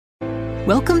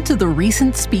Welcome to the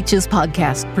Recent Speeches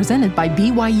podcast presented by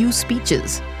BYU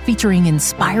Speeches, featuring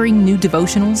inspiring new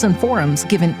devotionals and forums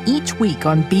given each week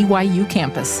on BYU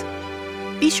campus.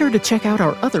 Be sure to check out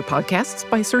our other podcasts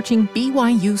by searching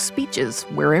BYU Speeches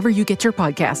wherever you get your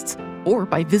podcasts, or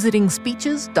by visiting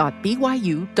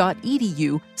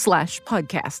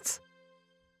speeches.byu.edu/podcasts.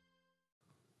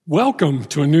 Welcome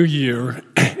to a new year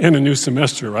and a new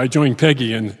semester. I join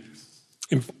Peggy in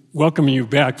welcoming you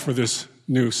back for this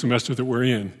new semester that we're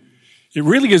in. It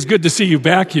really is good to see you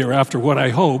back here after what I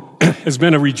hope has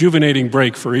been a rejuvenating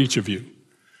break for each of you.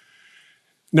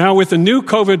 Now, with the new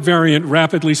COVID variant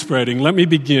rapidly spreading, let me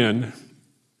begin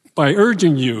by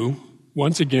urging you,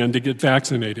 once again, to get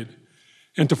vaccinated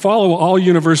and to follow all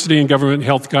university and government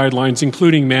health guidelines,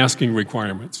 including masking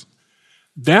requirements.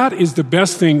 That is the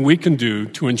best thing we can do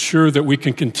to ensure that we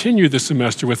can continue the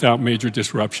semester without major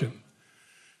disruption.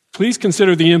 Please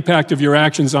consider the impact of your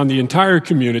actions on the entire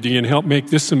community and help make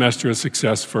this semester a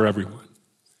success for everyone.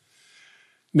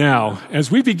 Now,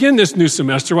 as we begin this new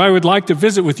semester, I would like to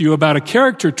visit with you about a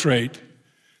character trait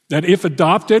that, if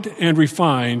adopted and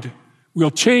refined, will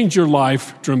change your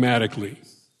life dramatically.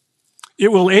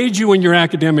 It will aid you in your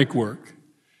academic work.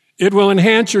 It will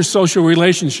enhance your social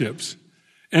relationships,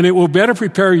 and it will better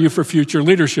prepare you for future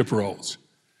leadership roles.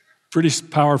 Pretty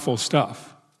powerful stuff.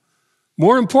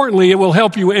 More importantly, it will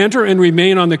help you enter and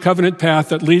remain on the covenant path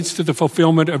that leads to the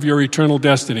fulfillment of your eternal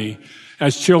destiny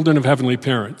as children of heavenly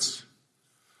parents.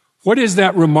 What is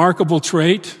that remarkable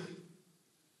trait?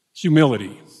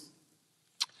 Humility.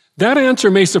 That answer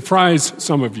may surprise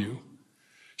some of you.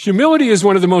 Humility is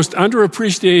one of the most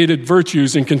underappreciated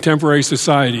virtues in contemporary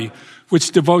society,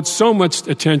 which devotes so much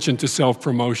attention to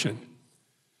self-promotion.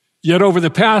 Yet over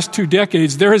the past 2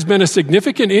 decades, there has been a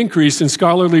significant increase in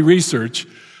scholarly research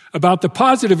about the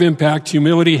positive impact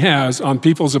humility has on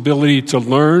people's ability to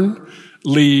learn,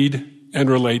 lead, and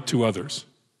relate to others.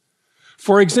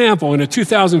 For example, in a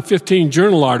 2015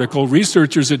 journal article,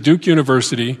 researchers at Duke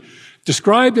University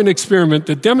described an experiment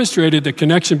that demonstrated the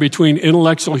connection between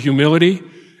intellectual humility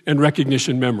and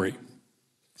recognition memory.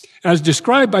 As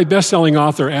described by best-selling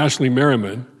author Ashley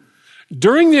Merriman,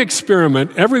 during the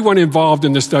experiment, everyone involved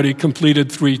in the study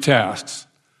completed 3 tasks.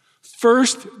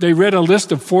 First, they read a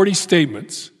list of 40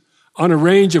 statements on a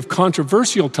range of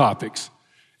controversial topics,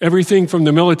 everything from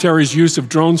the military's use of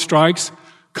drone strikes,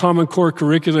 Common Core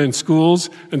curricula in schools,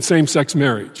 and same-sex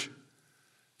marriage.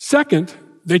 Second,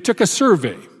 they took a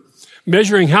survey,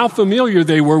 measuring how familiar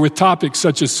they were with topics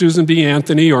such as Susan B.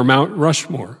 Anthony or Mount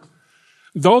Rushmore.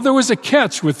 Though there was a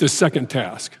catch with this second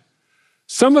task.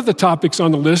 Some of the topics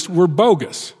on the list were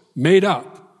bogus, made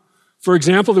up. For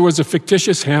example, there was a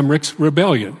fictitious Hamrick's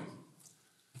Rebellion.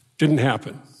 Didn't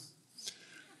happen.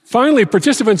 Finally,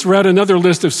 participants read another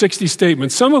list of 60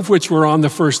 statements, some of which were on the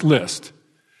first list.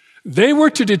 They were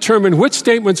to determine which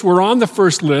statements were on the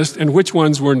first list and which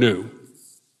ones were new.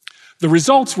 The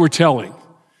results were telling.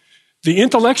 The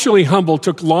intellectually humble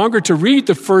took longer to read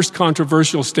the first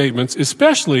controversial statements,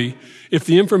 especially if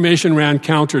the information ran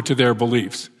counter to their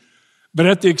beliefs. But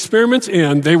at the experiment's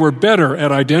end, they were better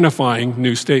at identifying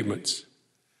new statements.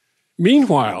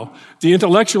 Meanwhile, the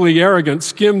intellectually arrogant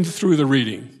skimmed through the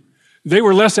reading. They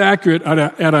were less accurate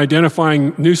at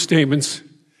identifying new statements,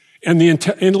 and the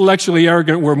intellectually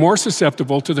arrogant were more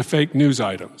susceptible to the fake news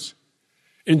items.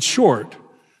 In short,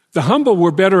 the humble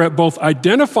were better at both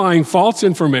identifying false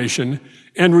information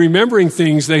and remembering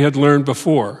things they had learned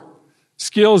before,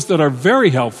 skills that are very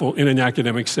helpful in an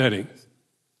academic setting.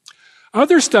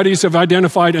 Other studies have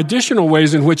identified additional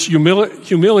ways in which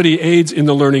humility aids in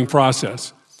the learning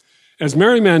process. As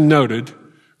Merriman noted,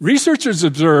 researchers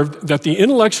observed that the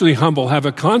intellectually humble have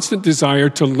a constant desire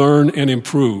to learn and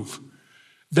improve.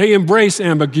 They embrace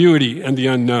ambiguity and the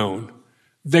unknown.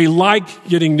 They like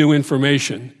getting new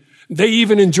information. They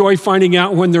even enjoy finding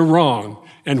out when they're wrong,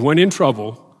 and when in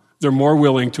trouble, they're more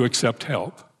willing to accept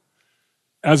help.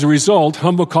 As a result,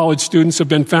 humble college students have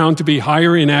been found to be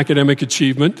higher in academic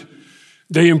achievement.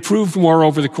 They improved more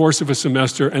over the course of a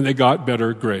semester, and they got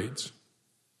better grades.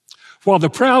 While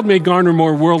the proud may garner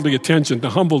more worldly attention,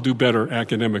 the humble do better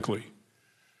academically.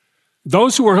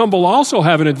 Those who are humble also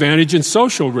have an advantage in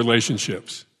social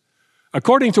relationships.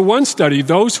 According to one study,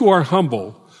 those who are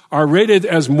humble are rated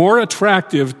as more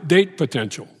attractive date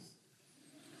potential.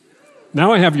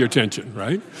 Now I have your attention,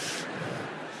 right?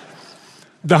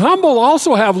 The humble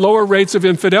also have lower rates of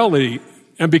infidelity,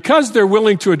 and because they're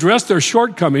willing to address their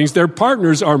shortcomings, their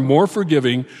partners are more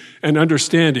forgiving and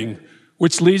understanding,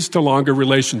 which leads to longer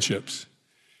relationships.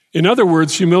 In other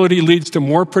words, humility leads to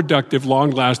more productive,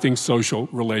 long-lasting social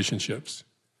relationships.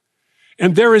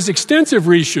 And there is extensive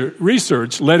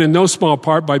research, led in no small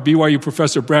part by BYU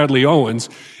Professor Bradley Owens,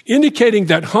 indicating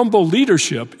that humble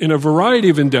leadership in a variety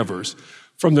of endeavors,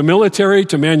 from the military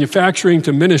to manufacturing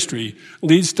to ministry,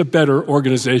 leads to better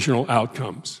organizational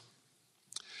outcomes.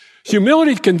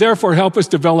 Humility can therefore help us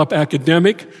develop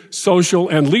academic, social,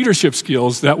 and leadership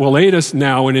skills that will aid us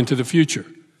now and into the future.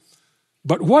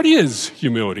 But what is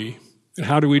humility, and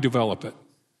how do we develop it?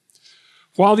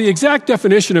 While the exact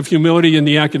definition of humility in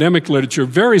the academic literature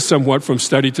varies somewhat from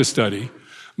study to study,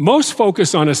 most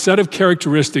focus on a set of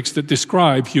characteristics that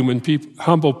describe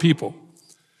humble people.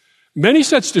 Many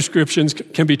such descriptions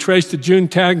can be traced to June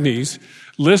Tagney's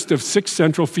list of 6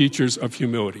 central features of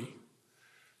humility.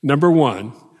 Number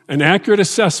 1, an accurate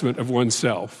assessment of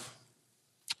oneself.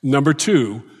 Number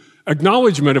 2,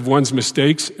 acknowledgement of one's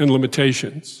mistakes and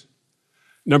limitations.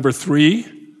 Number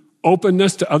 3,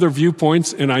 openness to other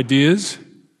viewpoints and ideas.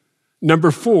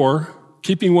 Number 4,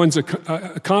 keeping one's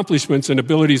accomplishments and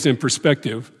abilities in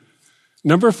perspective.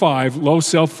 Number 5, low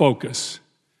self-focus.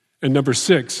 And number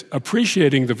 6,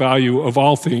 appreciating the value of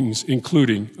all things,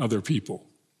 including other people.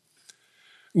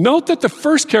 Note that the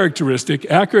first characteristic,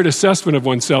 accurate assessment of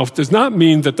oneself, does not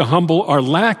mean that the humble are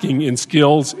lacking in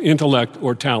skills, intellect,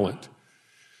 or talent.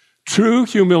 True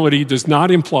humility does not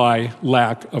imply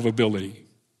lack of ability.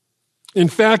 In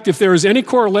fact, if there is any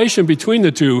correlation between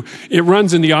the two, it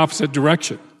runs in the opposite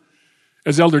direction.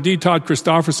 As Elder D. Todd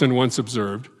Christofferson once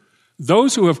observed,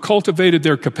 those who have cultivated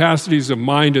their capacities of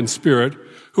mind and spirit,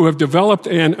 who have developed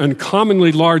an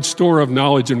uncommonly large store of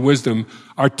knowledge and wisdom,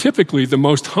 are typically the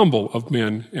most humble of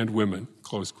men and women,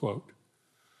 close quote.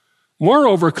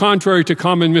 Moreover, contrary to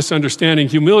common misunderstanding,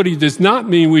 humility does not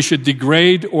mean we should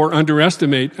degrade or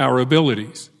underestimate our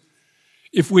abilities.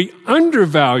 If we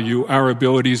undervalue our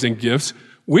abilities and gifts,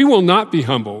 we will not be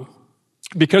humble,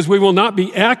 because we will not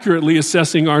be accurately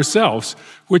assessing ourselves,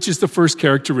 which is the first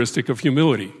characteristic of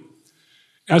humility.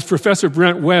 As Professor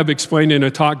Brent Webb explained in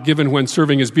a talk given when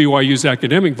serving as BYU's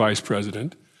academic vice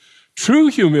president, true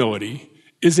humility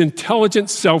is intelligent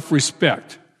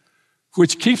self-respect,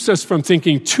 which keeps us from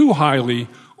thinking too highly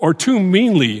or too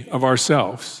meanly of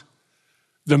ourselves.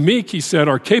 The meek, he said,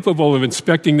 are capable of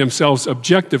inspecting themselves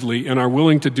objectively and are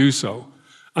willing to do so,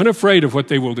 unafraid of what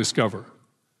they will discover.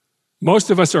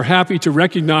 Most of us are happy to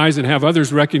recognize and have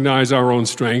others recognize our own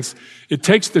strengths. It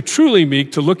takes the truly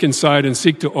meek to look inside and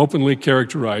seek to openly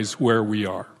characterize where we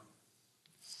are.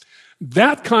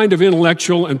 That kind of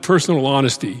intellectual and personal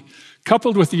honesty,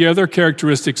 coupled with the other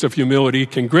characteristics of humility,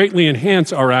 can greatly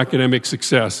enhance our academic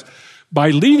success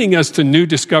by leading us to new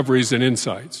discoveries and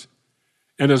insights.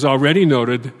 And as already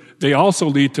noted, they also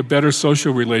lead to better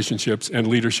social relationships and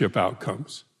leadership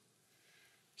outcomes.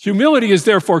 Humility is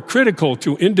therefore critical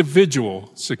to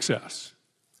individual success.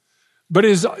 But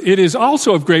it is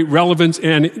also of great relevance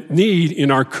and need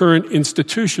in our current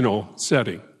institutional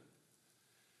setting.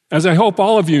 As I hope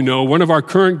all of you know, one of our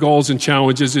current goals and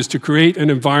challenges is to create an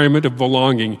environment of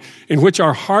belonging in which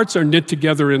our hearts are knit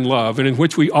together in love and in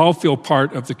which we all feel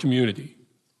part of the community.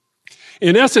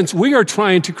 In essence, we are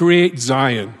trying to create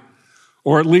Zion,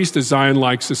 or at least a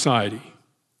Zion-like society.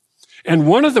 And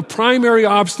one of the primary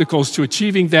obstacles to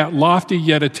achieving that lofty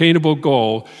yet attainable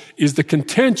goal is the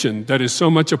contention that is so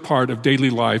much a part of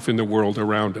daily life in the world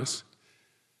around us.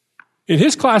 In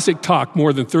his classic talk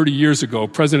more than 30 years ago,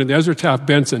 President Ezra Taft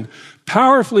Benson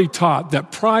powerfully taught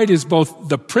that pride is both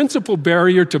the principal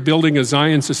barrier to building a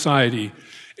Zion society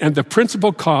and the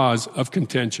principal cause of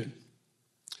contention.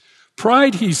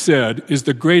 Pride, he said, is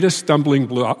the greatest stumbling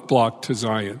block to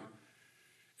Zion.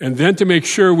 And then to make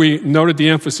sure we noted the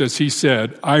emphasis, he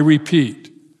said, I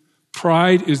repeat,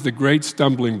 pride is the great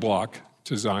stumbling block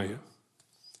to Zion.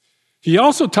 He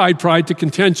also tied pride to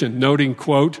contention, noting,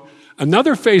 quote,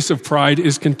 another face of pride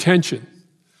is contention.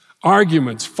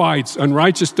 Arguments, fights,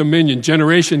 unrighteous dominion,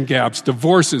 generation gaps,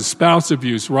 divorces, spouse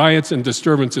abuse, riots, and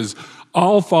disturbances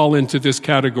all fall into this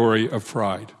category of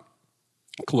pride,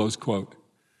 close quote.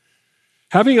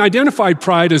 Having identified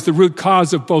pride as the root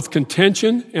cause of both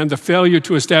contention and the failure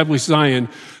to establish Zion,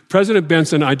 President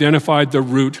Benson identified the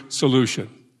root solution.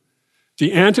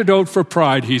 The antidote for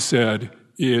pride, he said,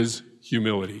 is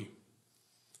humility.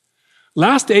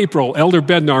 Last April, Elder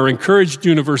Bednar encouraged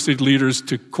university leaders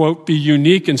to, quote, be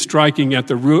unique and striking at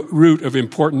the root of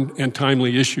important and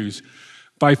timely issues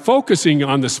by focusing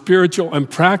on the spiritual and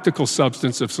practical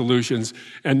substance of solutions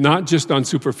and not just on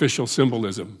superficial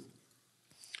symbolism.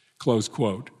 Close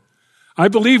quote. I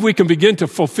believe we can begin to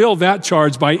fulfill that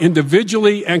charge by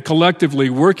individually and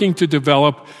collectively working to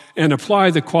develop and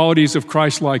apply the qualities of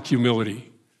Christ-like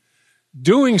humility.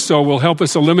 Doing so will help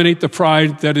us eliminate the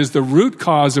pride that is the root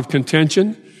cause of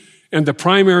contention and the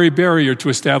primary barrier to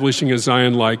establishing a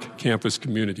Zion-like campus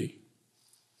community.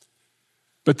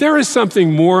 But there is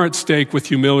something more at stake with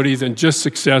humility than just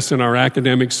success in our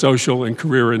academic, social, and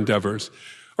career endeavors,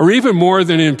 or even more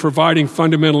than in providing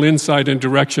fundamental insight and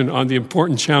direction on the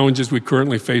important challenges we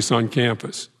currently face on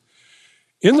campus.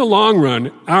 In the long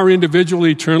run, our individual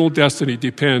eternal destiny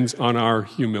depends on our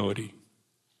humility.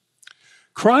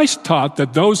 Christ taught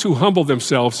that those who humble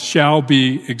themselves shall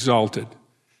be exalted.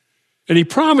 And he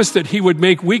promised that he would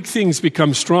make weak things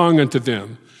become strong unto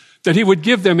them, that he would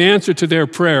give them answer to their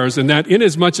prayers, and that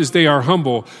inasmuch as they are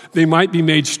humble, they might be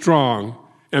made strong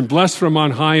and blessed from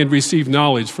on high and receive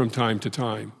knowledge from time to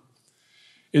time.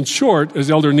 In short, as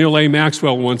Elder Neal A.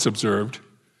 Maxwell once observed,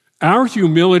 our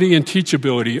humility and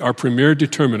teachability are premier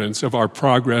determinants of our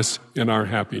progress and our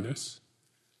happiness.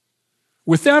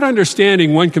 With that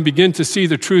understanding, one can begin to see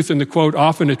the truth in the quote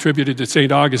often attributed to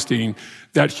St. Augustine,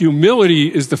 that humility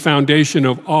is the foundation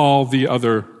of all the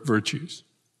other virtues.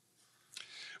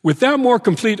 With that more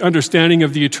complete understanding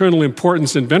of the eternal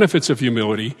importance and benefits of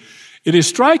humility, it is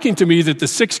striking to me that the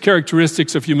 6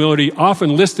 characteristics of humility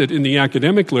often listed in the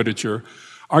academic literature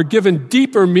are given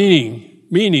deeper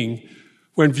meaning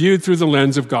when viewed through the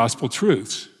lens of gospel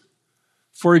truths.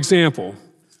 For example,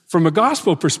 from a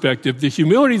gospel perspective, the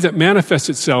humility that manifests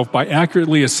itself by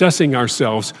accurately assessing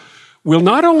ourselves will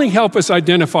not only help us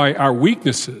identify our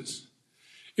weaknesses,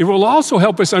 it will also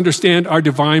help us understand our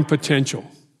divine potential.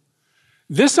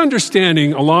 This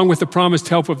understanding, along with the promised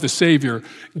help of the Savior,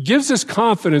 gives us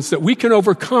confidence that we can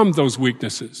overcome those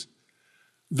weaknesses.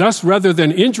 Thus, rather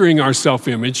than injuring our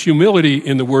self-image, humility,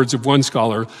 in the words of one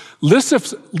scholar,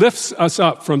 lifts us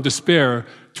up from despair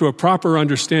to a proper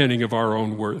understanding of our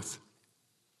own worth.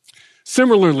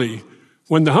 Similarly,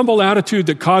 when the humble attitude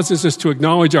that causes us to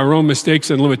acknowledge our own mistakes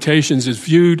and limitations is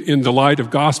viewed in the light of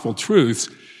gospel truths,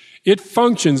 it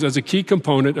functions as a key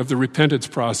component of the repentance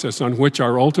process on which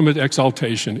our ultimate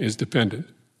exaltation is dependent.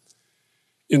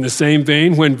 In the same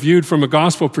vein, when viewed from a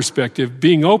gospel perspective,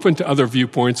 being open to other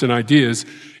viewpoints and ideas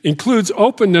includes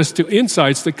openness to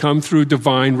insights that come through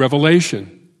divine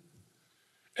revelation.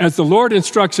 As the Lord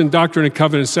instructs in Doctrine and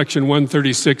Covenants, section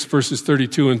 136, verses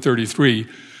 32 and 33,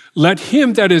 let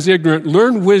him that is ignorant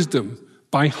learn wisdom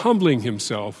by humbling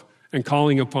himself and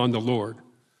calling upon the Lord.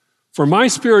 For my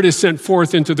spirit is sent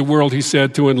forth into the world, he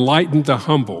said, to enlighten the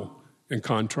humble and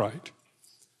contrite.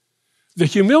 The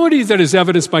humility that is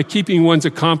evidenced by keeping one's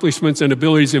accomplishments and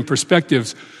abilities in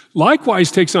perspectives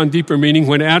likewise takes on deeper meaning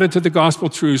when added to the gospel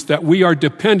truths that we are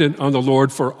dependent on the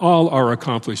Lord for all our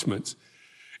accomplishments,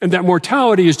 and that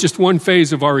mortality is just one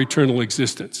phase of our eternal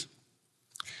existence.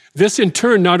 This, in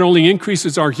turn, not only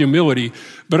increases our humility,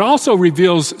 but also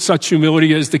reveals such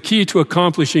humility as the key to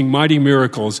accomplishing mighty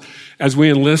miracles as we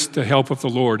enlist the help of the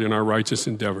Lord in our righteous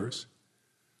endeavors.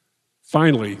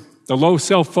 Finally, the low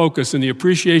self-focus and the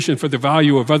appreciation for the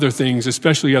value of other things,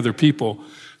 especially other people,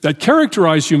 that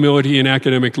characterize humility in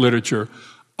academic literature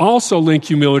also link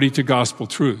humility to gospel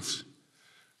truths.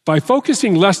 By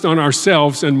focusing less on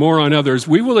ourselves and more on others,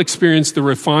 we will experience the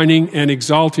refining and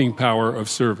exalting power of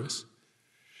service.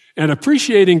 And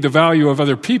appreciating the value of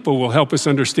other people will help us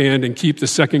understand and keep the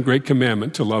second great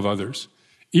commandment to love others,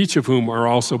 each of whom are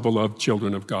also beloved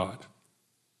children of God.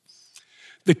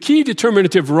 The key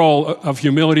determinative role of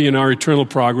humility in our eternal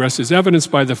progress is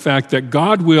evidenced by the fact that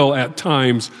God will at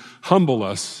times humble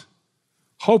us,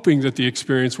 hoping that the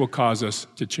experience will cause us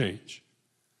to change.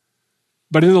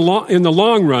 But in the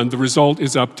long run, the result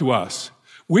is up to us.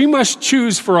 We must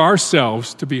choose for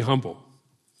ourselves to be humble.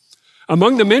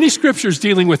 Among the many scriptures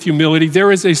dealing with humility,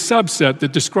 there is a subset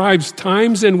that describes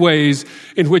times and ways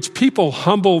in which people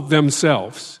humble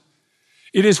themselves.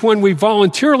 It is when we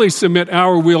voluntarily submit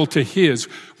our will to His,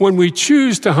 when we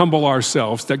choose to humble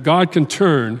ourselves, that God can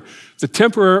turn the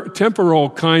temporal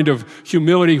kind of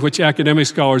humility which academic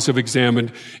scholars have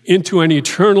examined into an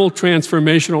eternal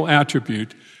transformational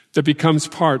attribute that becomes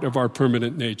part of our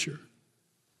permanent nature.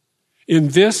 In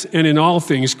this and in all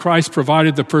things, Christ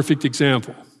provided the perfect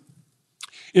example.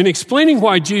 In explaining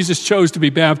why Jesus chose to be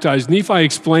baptized, Nephi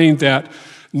explained that,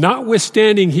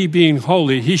 notwithstanding he being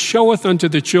holy, he showeth unto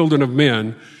the children of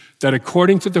men that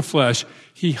according to the flesh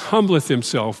he humbleth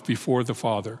himself before the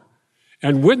Father,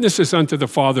 and witnesseth unto the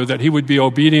Father that he would be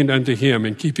obedient unto him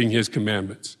in keeping his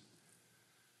commandments.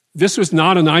 This was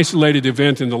not an isolated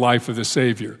event in the life of the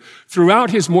Savior. Throughout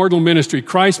his mortal ministry,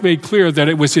 Christ made clear that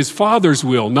it was his Father's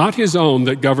will, not his own,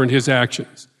 that governed his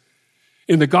actions.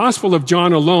 In the Gospel of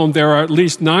John alone, there are at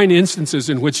least 9 instances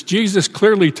in which Jesus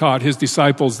clearly taught his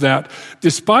disciples that,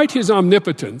 despite his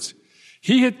omnipotence,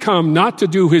 he had come not to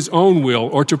do his own will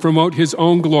or to promote his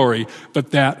own glory,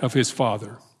 but that of his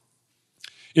Father.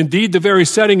 Indeed, the very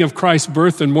setting of Christ's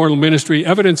birth and mortal ministry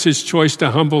evidenced his choice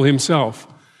to humble himself.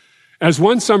 As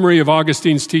one summary of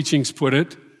Augustine's teachings put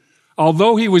it,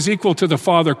 although he was equal to the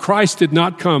Father, Christ did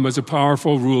not come as a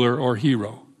powerful ruler or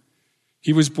hero.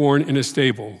 He was born in a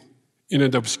stable, in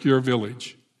an obscure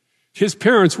village. His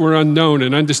parents were unknown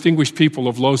and undistinguished people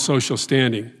of low social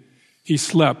standing. He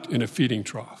slept in a feeding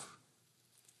trough.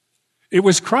 It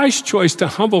was Christ's choice to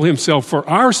humble himself for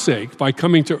our sake by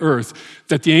coming to earth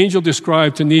that the angel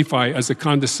described to Nephi as the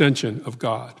condescension of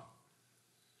God.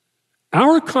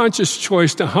 Our conscious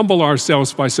choice to humble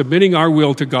ourselves by submitting our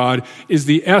will to God is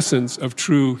the essence of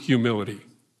true humility.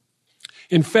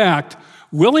 In fact,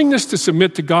 willingness to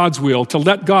submit to God's will, to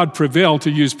let God prevail, to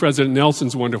use President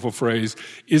Nelson's wonderful phrase,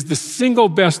 is the single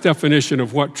best definition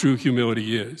of what true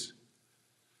humility is.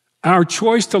 Our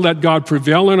choice to let God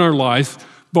prevail in our life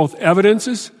both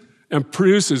evidences and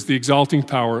produces the exalting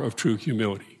power of true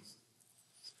humility.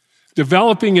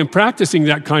 Developing and practicing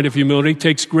that kind of humility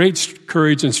takes great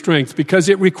courage and strength because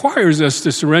it requires us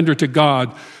to surrender to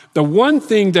God the one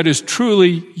thing that is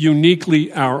truly,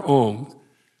 uniquely our own,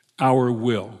 our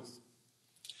will.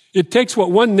 It takes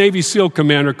what one Navy SEAL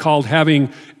commander called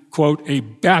having, quote, a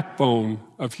backbone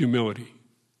of humility.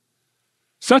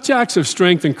 Such acts of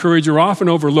strength and courage are often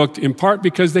overlooked in part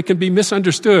because they can be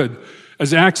misunderstood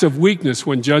as acts of weakness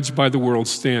when judged by the world's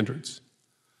standards.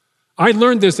 I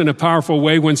learned this in a powerful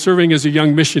way when serving as a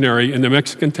young missionary in the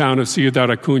Mexican town of Ciudad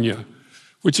Acuña,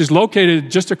 which is located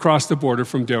just across the border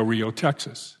from Del Rio,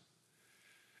 Texas.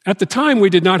 At the time, we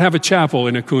did not have a chapel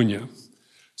in Acuña,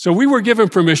 so we were given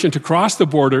permission to cross the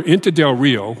border into Del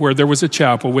Rio, where there was a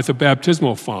chapel with a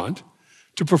baptismal font,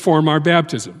 to perform our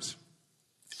baptisms.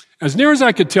 As near as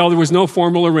I could tell, there was no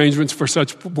formal arrangements for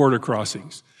such border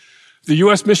crossings. The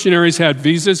U.S. missionaries had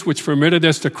visas which permitted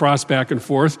us to cross back and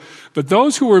forth, but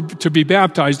those who were to be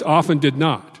baptized often did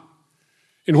not.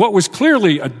 In what was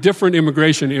clearly a different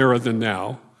immigration era than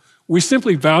now, we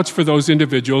simply vouched for those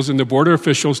individuals, and the border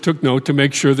officials took note to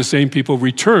make sure the same people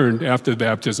returned after the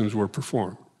baptisms were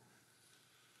performed.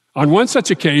 On one such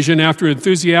occasion, after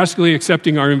enthusiastically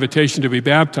accepting our invitation to be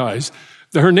baptized,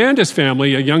 the Hernandez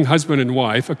family, a young husband and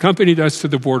wife, accompanied us to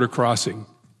the border crossing.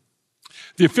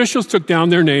 The officials took down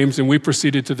their names and we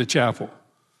proceeded to the chapel.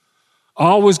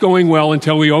 All was going well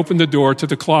until we opened the door to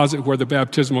the closet where the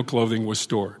baptismal clothing was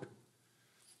stored.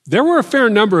 There were a fair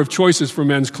number of choices for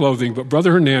men's clothing, but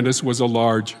Brother Hernandez was a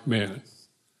large man.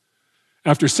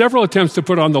 After several attempts to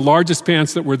put on the largest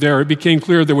pants that were there, it became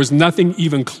clear there was nothing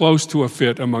even close to a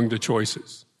fit among the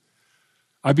choices.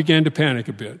 I began to panic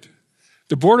a bit.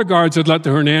 The border guards had let the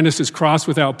Hernandezes cross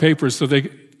without papers so they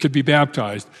could be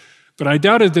baptized, but I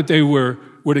doubted that they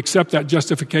would accept that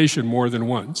justification more than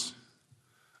once.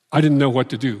 I didn't know what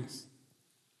to do.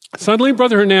 Suddenly,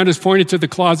 Brother Hernandez pointed to the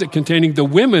closet containing the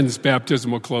women's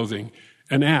baptismal clothing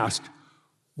and asked,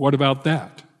 "What about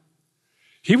that?"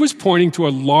 He was pointing to a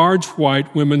large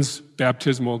white women's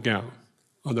baptismal gown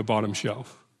on the bottom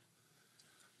shelf.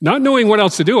 Not knowing what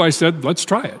else to do, I said, "Let's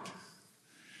try it."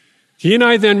 He and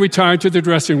I then retired to the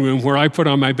dressing room where I put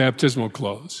on my baptismal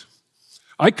clothes.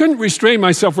 I couldn't restrain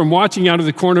myself from watching out of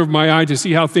the corner of my eye to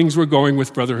see how things were going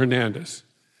with Brother Hernandez.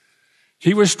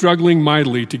 He was struggling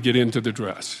mightily to get into the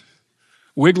dress,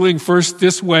 wiggling first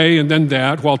this way and then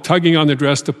that while tugging on the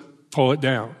dress to pull it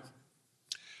down.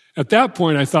 At that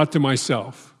point, I thought to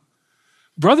myself,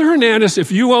 "Brother Hernandez,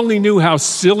 if you only knew how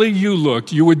silly you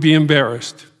looked, you would be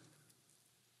embarrassed.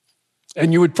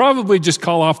 And you would probably just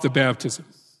call off the baptism."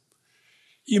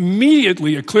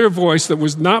 Immediately, a clear voice that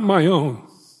was not my own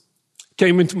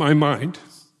came into my mind.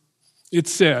 It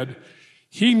said,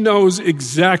 "He knows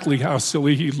exactly how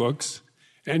silly he looks,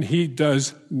 and he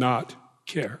does not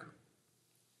care.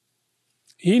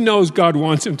 He knows God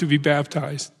wants him to be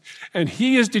baptized, and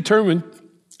he is determined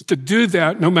to do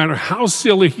that no matter how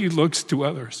silly he looks to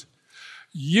others.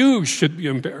 You should be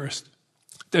embarrassed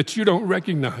that you don't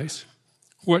recognize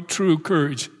what true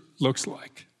courage looks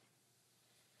like."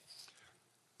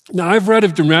 Now, I've read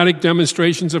of dramatic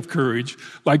demonstrations of courage,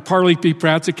 like Parley P.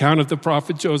 Pratt's account of the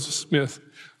prophet Joseph Smith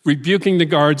rebuking the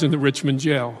guards in the Richmond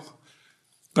jail.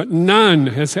 But none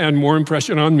has had more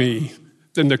impression on me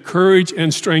than the courage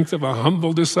and strength of a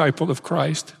humble disciple of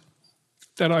Christ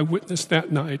that I witnessed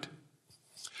that night.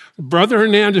 Brother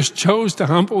Hernandez chose to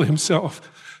humble himself,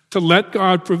 to let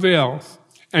God prevail,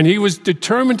 and he was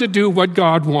determined to do what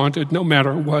God wanted, no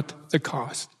matter what the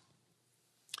cost.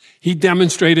 He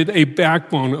demonstrated a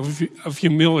backbone of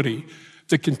humility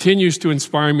that continues to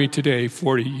inspire me today,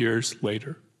 40 years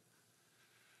later.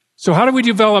 So how do we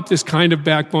develop this kind of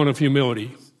backbone of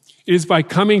humility? It is by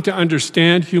coming to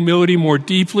understand humility more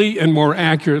deeply and more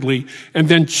accurately, and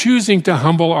then choosing to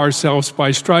humble ourselves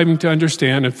by striving to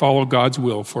understand and follow God's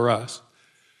will for us.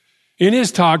 In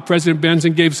his talk, President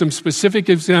Benson gave some specific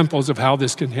examples of how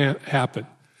this can happen.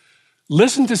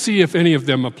 Listen to see if any of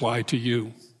them apply to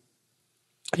you.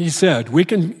 He said, we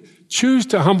can choose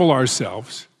to humble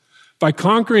ourselves by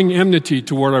conquering enmity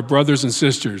toward our brothers and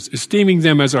sisters, esteeming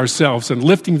them as ourselves and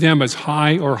lifting them as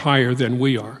high or higher than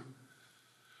we are.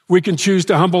 We can choose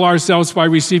to humble ourselves by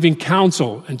receiving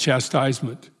counsel and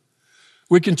chastisement.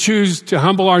 We can choose to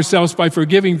humble ourselves by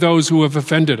forgiving those who have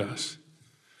offended us.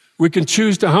 We can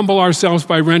choose to humble ourselves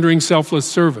by rendering selfless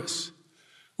service.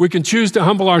 We can choose to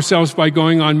humble ourselves by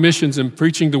going on missions and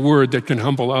preaching the word that can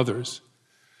humble others.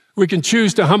 We can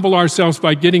choose to humble ourselves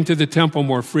by getting to the temple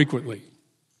more frequently.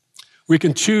 We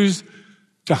can choose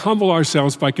to humble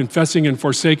ourselves by confessing and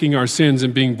forsaking our sins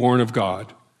and being born of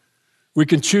God. We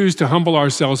can choose to humble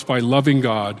ourselves by loving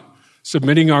God,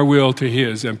 submitting our will to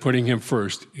his, and putting him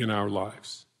first in our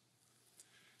lives.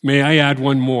 May I add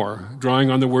one more,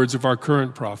 drawing on the words of our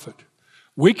current prophet.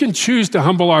 We can choose to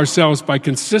humble ourselves by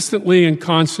consistently and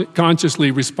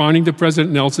consciously responding to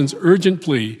President Nelson's urgent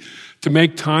plea to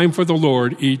make time for the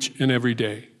Lord each and every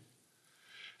day.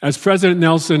 As President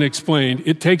Nelson explained,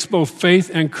 it takes both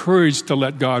faith and courage to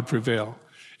let God prevail.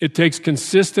 It takes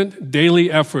consistent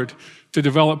daily effort to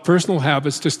develop personal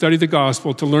habits, to study the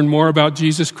gospel, to learn more about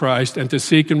Jesus Christ, and to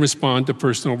seek and respond to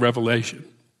personal revelation.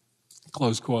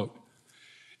 Close quote.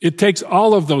 It takes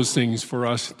all of those things for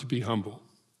us to be humble.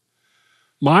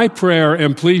 My prayer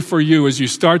and plea for you as you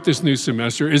start this new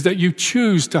semester is that you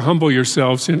choose to humble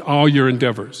yourselves in all your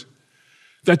endeavors,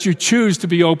 that you choose to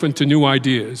be open to new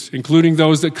ideas, including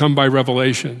those that come by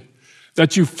revelation,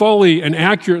 that you fully and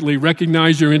accurately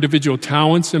recognize your individual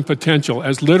talents and potential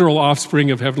as literal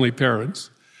offspring of heavenly parents,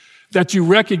 that you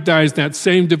recognize that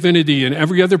same divinity in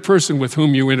every other person with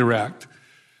whom you interact,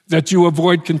 that you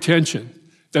avoid contention,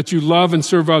 that you love and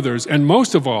serve others, and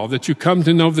most of all, that you come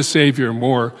to know the Savior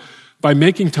more by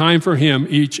making time for him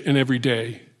each and every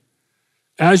day.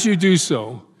 As you do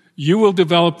so, you will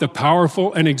develop the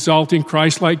powerful and exalting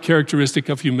Christ-like characteristic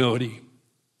of humility.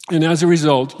 And as a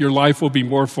result, your life will be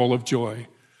more full of joy.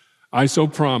 I so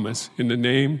promise in the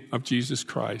name of Jesus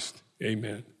Christ.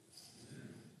 Amen.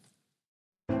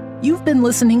 You've been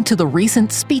listening to the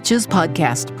Recent Speeches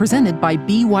podcast presented by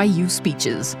BYU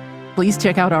Speeches. Please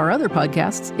check out our other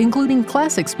podcasts, including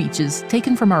classic speeches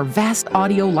taken from our vast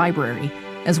audio library,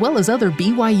 as well as other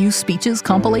BYU Speeches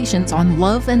compilations on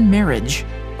love and marriage,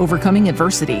 overcoming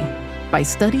adversity, by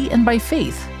study and by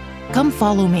faith. Come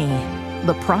follow me,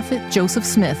 the prophet Joseph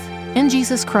Smith, and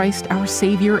Jesus Christ, our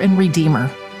Savior and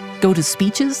Redeemer. Go to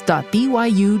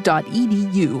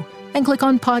speeches.byu.edu and click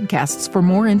on podcasts for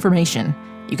more information.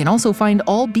 You can also find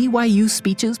all BYU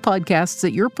Speeches podcasts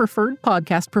at your preferred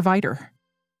podcast provider.